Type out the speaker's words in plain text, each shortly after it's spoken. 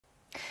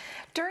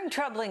During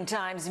troubling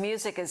times,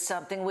 music is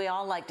something we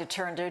all like to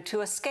turn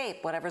to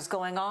escape whatever's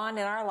going on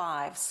in our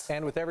lives.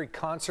 And with every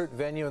concert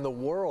venue in the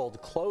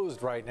world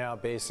closed right now,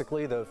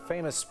 basically, the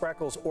famous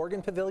Spreckles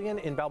Organ Pavilion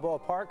in Balboa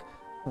Park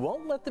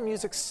won't let the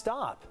music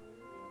stop.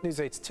 News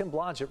 8's Tim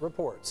Blodgett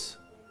reports.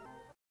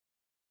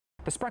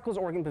 The Spreckles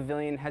Organ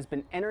Pavilion has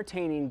been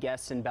entertaining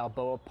guests in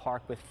Balboa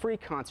Park with free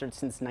concerts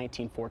since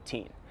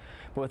 1914.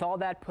 But with all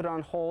that put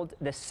on hold,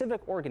 the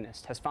civic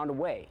organist has found a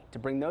way to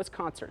bring those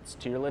concerts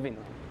to your living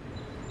room.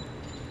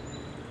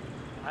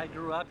 I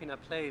grew up in a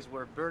place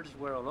where birds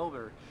were all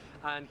over,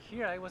 and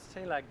here I was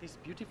saying, like, this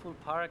beautiful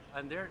park,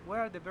 and where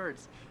are the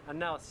birds? And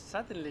now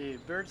suddenly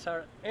birds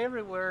are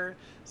everywhere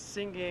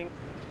singing.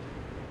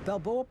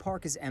 Balboa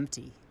Park is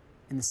empty,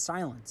 and the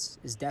silence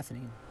is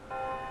deafening.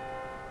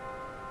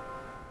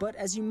 But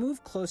as you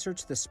move closer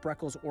to the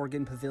Spreckles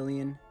Organ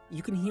Pavilion,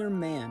 you can hear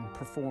man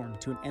perform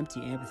to an empty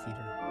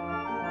amphitheater.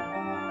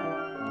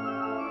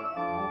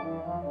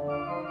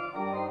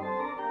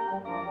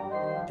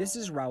 This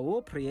is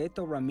Raul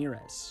Prieto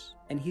Ramirez,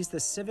 and he's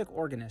the civic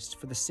organist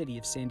for the city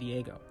of San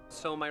Diego.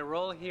 So my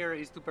role here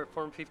is to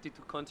perform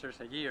 52 concerts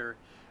a year,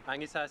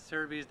 and it's a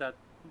service that,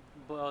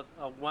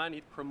 one,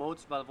 it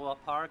promotes Balboa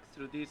Park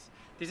through this.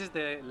 This is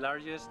the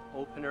largest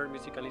open-air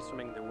musical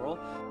instrument in the world.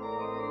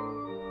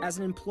 As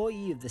an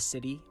employee of the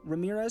city,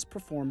 Ramirez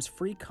performs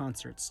free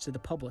concerts to the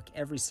public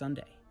every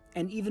Sunday.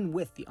 And even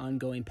with the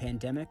ongoing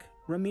pandemic,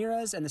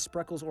 Ramirez and the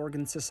Spreckles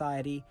Organ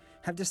Society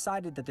have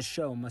decided that the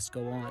show must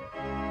go on.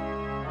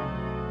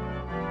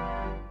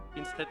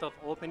 Instead of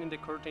opening the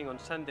curtain on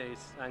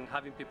Sundays and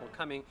having people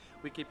coming,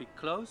 we keep it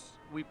closed.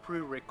 We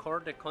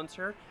pre-record the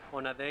concert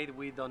on a date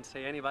we don't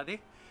say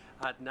anybody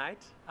at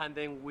night, and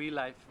then we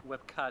live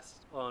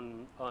webcast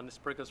on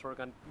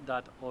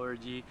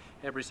spreckelsorgan.org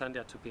every Sunday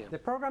at 2 p.m. The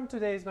program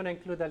today is going to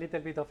include a little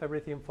bit of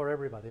everything for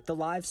everybody. The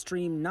live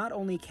stream not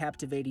only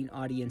captivating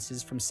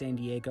audiences from San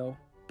Diego,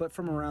 but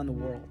from around the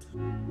world.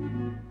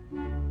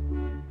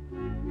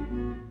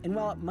 And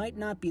while it might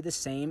not be the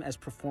same as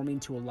performing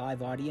to a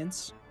live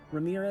audience,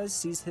 Ramirez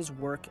sees his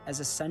work as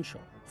essential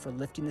for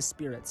lifting the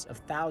spirits of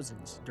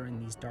thousands during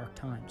these dark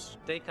times.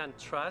 They can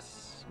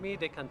trust me,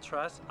 they can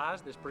trust us,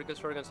 the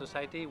Spreckles Organ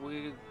Society.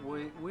 We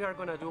are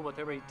going to do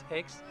whatever it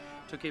takes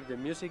to keep the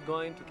music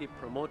going, to keep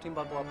promoting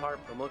Balboa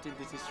Park, promoting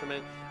this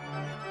instrument.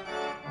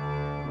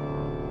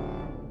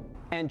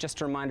 And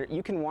just a reminder,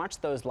 you can watch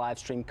those live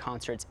stream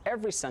concerts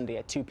every Sunday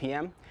at 2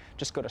 p.m.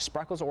 Just go to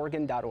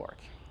spreckelsorgan.org.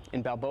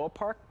 In Balboa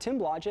Park, Tim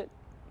Blodgett,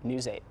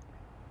 News 8.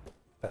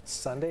 That's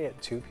Sunday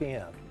at 2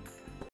 p.m.